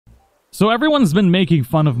So everyone's been making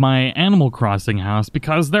fun of my Animal Crossing house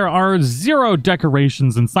because there are 0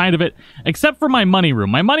 decorations inside of it, except for my money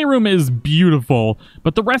room. My money room is beautiful,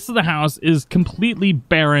 but the rest of the house is completely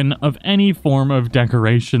barren of any form of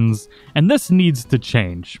decorations, and this needs to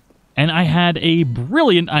change. And I had a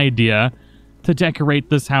brilliant idea to decorate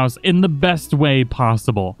this house in the best way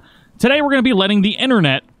possible. Today we're going to be letting the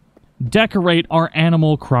internet decorate our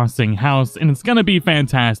Animal Crossing house, and it's gonna be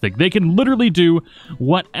fantastic. They can literally do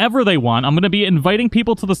whatever they want. I'm gonna be inviting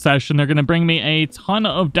people to the session. They're gonna bring me a ton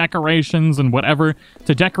of decorations and whatever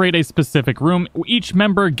to decorate a specific room. Each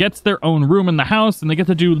member gets their own room in the house, and they get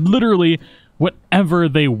to do literally whatever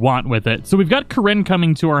they want with it. So we've got Corinne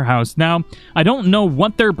coming to our house. Now, I don't know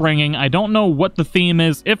what they're bringing. I don't know what the theme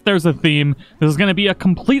is, if there's a theme. This is gonna be a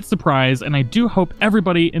complete surprise, and I do hope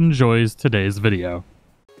everybody enjoys today's video.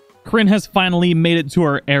 Corinne has finally made it to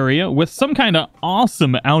our area with some kind of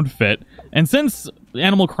awesome outfit, and since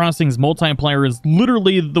Animal Crossing's multiplayer is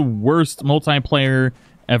literally the worst multiplayer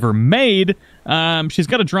ever made, she's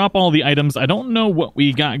got to drop all the items. I don't know what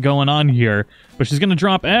we got going on here, but she's going to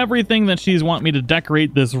drop everything that she's want me to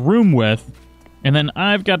decorate this room with, and then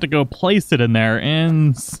I've got to go place it in there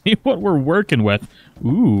and see what we're working with.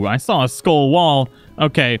 Ooh, I saw a skull wall.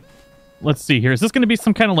 Okay. Let's see here. Is this going to be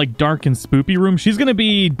some kind of like dark and spoopy room? She's going to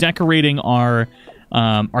be decorating our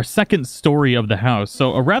second story of the house.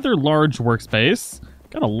 So a rather large workspace.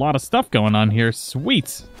 Got a lot of stuff going on here.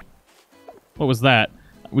 Sweet. What was that?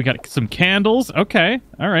 We got some candles. Okay.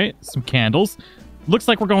 All right. Some candles. Looks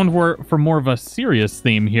like we're going for more of a serious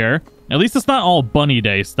theme here. At least it's not all Bunny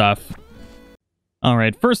Day stuff. All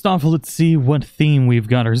right. First off, let's see what theme we've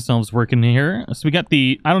got ourselves working here. So we got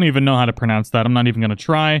the... I don't even know how to pronounce that. I'm not even going to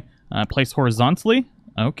try. Place horizontally.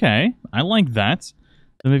 Okay, I like that.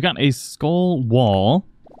 Then we've got a skull wall.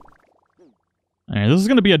 Alright, this is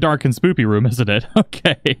going to be a dark and spoopy room, isn't it?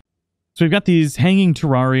 Okay. So we've got these hanging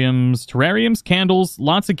terrariums, candles,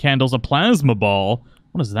 lots of candles, a plasma ball.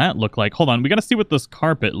 What does that look like? Hold on, we got to see what this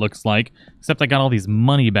carpet looks like. Except I got all these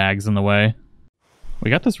money bags in the way. We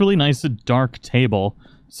got this really nice dark table.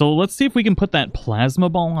 So let's see if we can put that plasma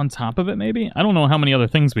ball on top of it, maybe? I don't know how many other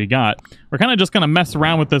things we got. We're kind of just going to mess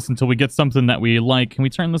around with this until we get something that we like. Can we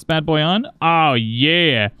turn this bad boy on? Oh,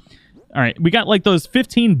 yeah. All right, we got like those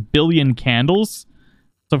 15 billion candles.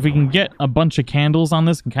 So if we can get a bunch of candles on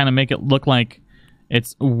this and kind of make it look like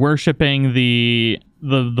it's worshipping the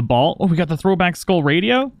ball. Oh, we got the throwback skull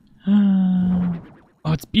radio. Oh,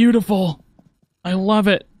 it's beautiful. I love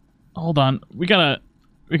it. Hold on. We gotta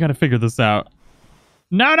figure this out.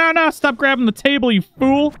 No, no, no! Stop grabbing the table, you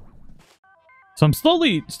fool! So I'm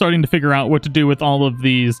slowly starting to figure out what to do with all of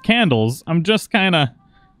these candles. I'm just kind of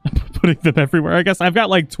putting them everywhere. I guess I've got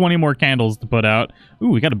like 20 more candles to put out. Ooh,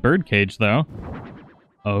 we got a bird cage, though.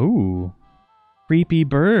 Oh. Creepy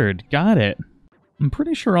bird. Got it. I'm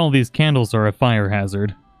pretty sure all these candles are a fire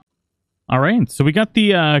hazard. Alright, so we got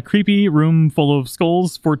the creepy room full of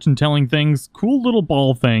skulls, fortune-telling things, cool little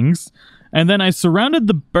ball things. And then I surrounded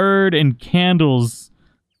the bird and candles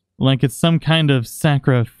like it's some kind of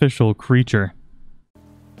sacrificial creature.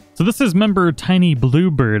 So this is member Tiny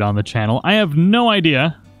Bluebird on the channel. I have no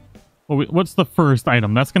idea. What's the first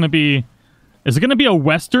item? That's going to be... Is it going to be a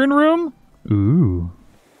Western room? Ooh.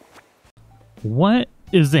 What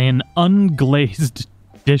is an unglazed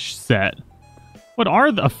dish set? What are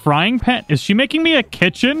a frying pan? Is she making me a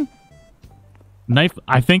kitchen? Knife?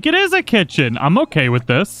 I think it is a kitchen. I'm okay with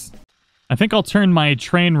this. I think I'll turn my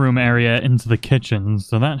train room area into the kitchen,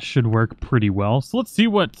 so that should work pretty well. So let's see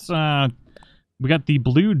what, we got the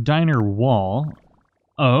blue diner wall.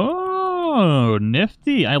 Oh,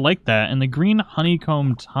 nifty. I like that. And the green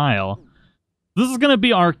honeycomb tile. This is going to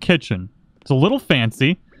be our kitchen. It's a little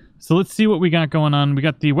fancy. So let's see what we got going on. We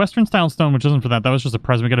got the Western style stone, which isn't for that. That was just a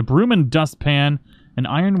present. We got a broom and dustpan, an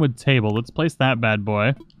ironwood table. Let's place that bad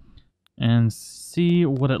boy. And see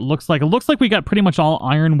what it looks like. It looks like we got pretty much all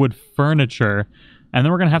ironwood furniture. And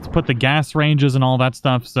then we're going to have to put the gas ranges and all that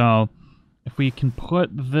stuff. So if we can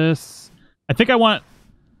put this... I think I want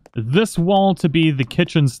this wall to be the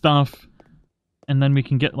kitchen stuff. And then we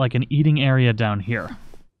can get like an eating area down here.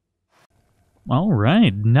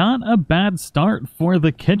 Alright, not a bad start for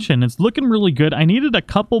the kitchen. It's looking really good. I needed a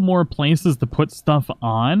couple more places to put stuff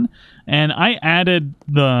on. And I added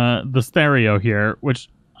the stereo here, which...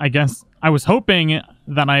 I guess I was hoping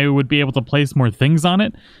that I would be able to place more things on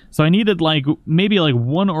it. So I needed like maybe like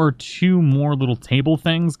 1 or 2 more little table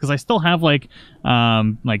things because I still have like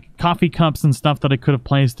coffee cups and stuff that I could have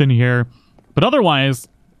placed in here. But otherwise,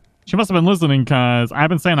 she must have been listening because I've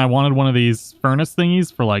been saying I wanted one of these furnace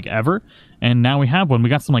thingies for like ever. And now we have one. We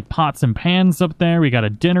got some like pots and pans up there. We got a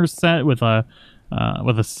dinner set with a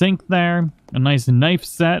with a sink there. A nice knife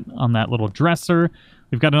set on that little dresser.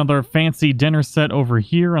 We've got another fancy dinner set over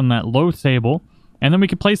here on that low table. And then we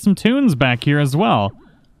could play some tunes back here as well.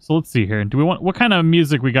 So let's see here. Do we want... What kind of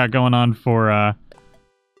music we got going on for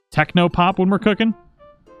techno pop when we're cooking?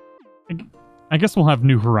 I guess we'll have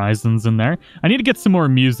New Horizons in there. I need to get some more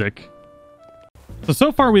music.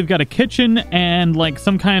 So far we've got a kitchen and like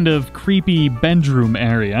some kind of creepy bedroom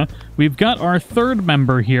area. We've got our third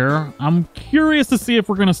member here. I'm curious to see if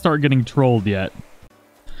we're going to start getting trolled yet.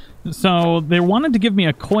 So they wanted to give me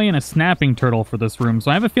a koi and a snapping turtle for this room.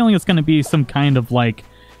 So I have a feeling it's going to be some kind of like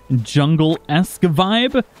jungle-esque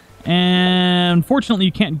vibe. And unfortunately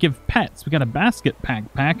you can't give pets. We got a basket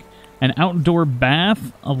pack, an outdoor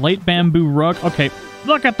bath, a light bamboo rug. Okay,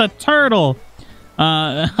 look at the turtle!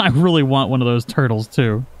 I really want one of those turtles,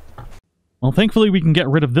 too. Well, thankfully we can get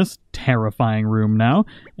rid of this terrifying room now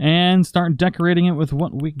and start decorating it with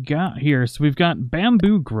what we got here. So we've got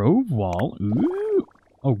bamboo grove wall. Ooh.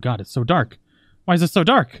 Oh, God, it's so dark. Why is it so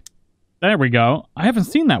dark? There we go. I haven't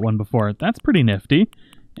seen that one before. That's pretty nifty.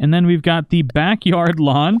 And then we've got the backyard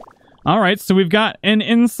lawn. All right, so we've got an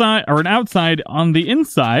inside or an outside on the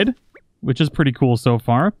inside, which is pretty cool so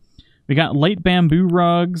far. We got light bamboo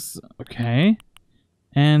rugs. Okay.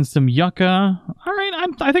 And some yucca. All right,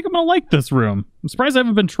 I think I'm going to like this room. I'm surprised I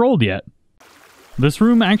haven't been trolled yet. This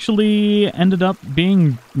room actually ended up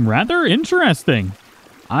being rather interesting.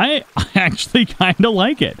 I actually kind of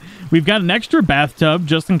like it. We've got an extra bathtub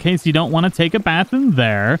just in case you don't want to take a bath in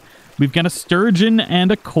there. We've got a sturgeon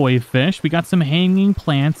and a koi fish. We got some hanging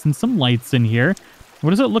plants and some lights in here. What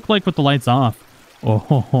does it look like with the lights off? Oh,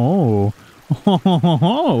 ho, ho. Oh, ho, ho,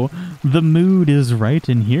 ho. The mood is right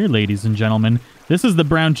in here, ladies and gentlemen. This is the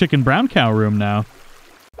brown chicken, brown cow room now.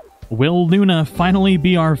 Will Luna finally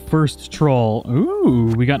be our first troll?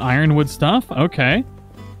 Ooh, we got ironwood stuff. Okay.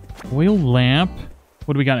 Oil lamp.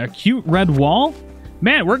 What do we got? A cute red wall?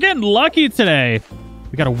 Man, we're getting lucky today.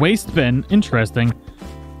 We got a waste bin. Interesting.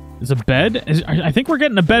 Is a bed? I think we're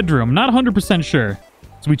getting a bedroom. Not 100% sure.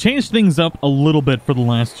 So we changed things up a little bit for the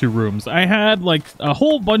last two rooms. I had like a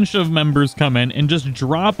whole bunch of members come in and just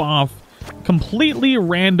drop off completely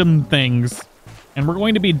random things. And we're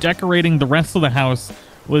going to be decorating the rest of the house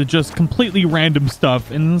with just completely random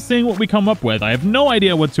stuff and seeing what we come up with. I have no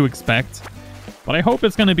idea what to expect, but I hope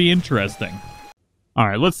it's going to be interesting. All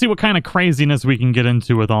right, let's see what kind of craziness we can get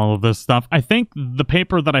into with all of this stuff. I think the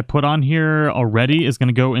paper that I put on here already is going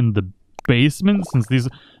to go in the basement since these...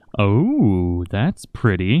 Oh, that's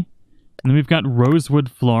pretty. And then we've got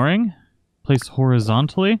rosewood flooring placed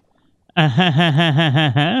horizontally.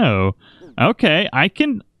 Oh, okay, I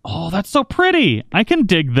can... Oh, that's so pretty. I can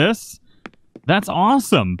dig this. That's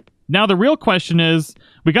awesome. Now, the real question is,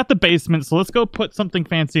 we got the basement, so let's go put something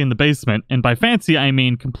fancy in the basement. And by fancy, I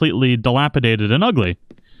mean completely dilapidated and ugly.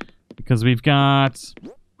 Because we've got...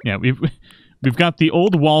 Yeah, we've got the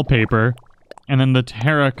old wallpaper and then the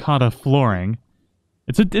terracotta flooring.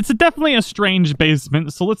 It's definitely a strange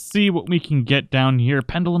basement, so let's see what we can get down here.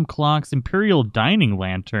 Pendulum clocks, imperial dining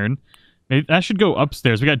lantern. Maybe that should go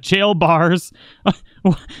upstairs. We got jail bars.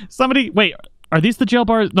 Somebody, wait, are these the jail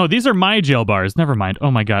bars? No, these are my jail bars. Never mind.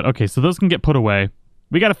 Oh my god. Okay, so those can get put away.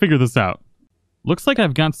 We got to figure this out. Looks like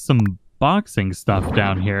I've got some boxing stuff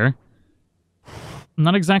down here. I'm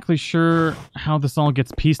not exactly sure how this all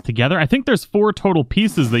gets pieced together. I think there's 4 total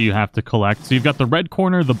pieces that you have to collect. So you've got the red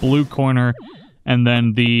corner, the blue corner, and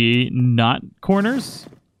then the not corners.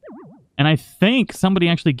 And I think somebody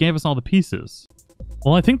actually gave us all the pieces.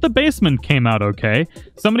 Well, I think the basement came out okay.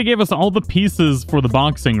 Somebody gave us all the pieces for the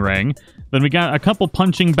boxing ring. Then we got a couple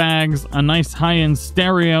punching bags, a nice high-end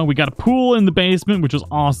stereo. We got a pool in the basement, which is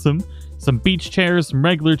awesome. Some beach chairs, some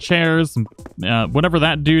regular chairs, some, whatever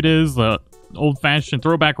that dude is, old-fashioned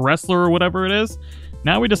throwback wrestler or whatever it is.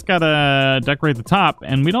 Now we just gotta decorate the top,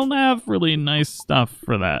 and we don't have really nice stuff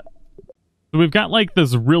for that. So we've got like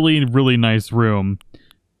this really, really nice room.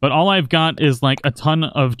 But all I've got is like a ton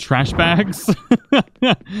of trash bags.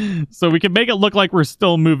 So we can make it look like we're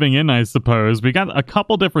still moving in, I suppose. We got a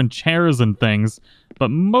couple different chairs and things, but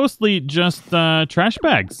mostly just trash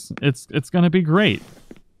bags. It's going to be great.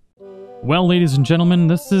 Well, ladies and gentlemen,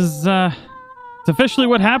 this is it's officially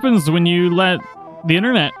what happens when you let the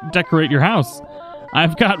internet decorate your house.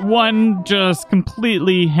 I've got one just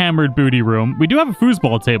completely hammered booty room. We do have a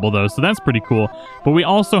foosball table, though, so that's pretty cool. But we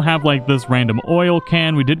also have, like, this random oil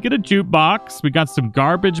can. We did get a jukebox. We got some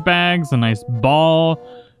garbage bags, a nice ball.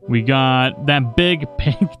 We got that big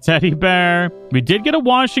pink teddy bear. We did get a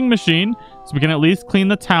washing machine, so we can at least clean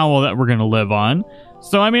the towel that we're going to live on.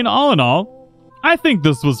 So, I mean, all in all, I think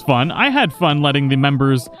this was fun. I had fun letting the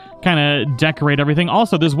members kind of decorate everything.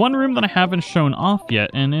 Also, there's one room that I haven't shown off yet,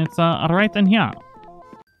 and it's right in here.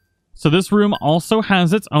 So this room also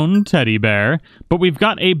has its own teddy bear, but we've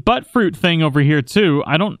got a butt fruit thing over here too.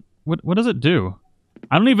 What does it do?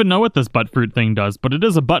 I don't even know what this butt fruit thing does, but it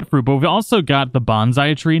is a butt fruit. But we've also got the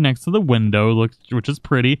bonsai tree next to the window, which is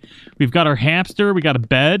pretty. We've got our hamster, we got a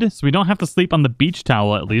bed, so we don't have to sleep on the beach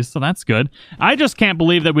towel at least, so that's good. I just can't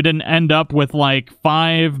believe that we didn't end up with like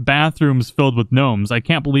 5 bathrooms filled with gnomes. I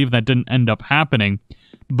can't believe that didn't end up happening.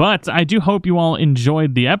 But I do hope you all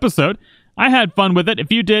enjoyed the episode. I had fun with it.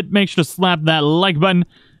 If you did, make sure to slap that like button.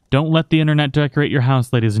 Don't let the internet decorate your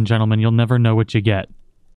house, ladies and gentlemen. You'll never know what you get.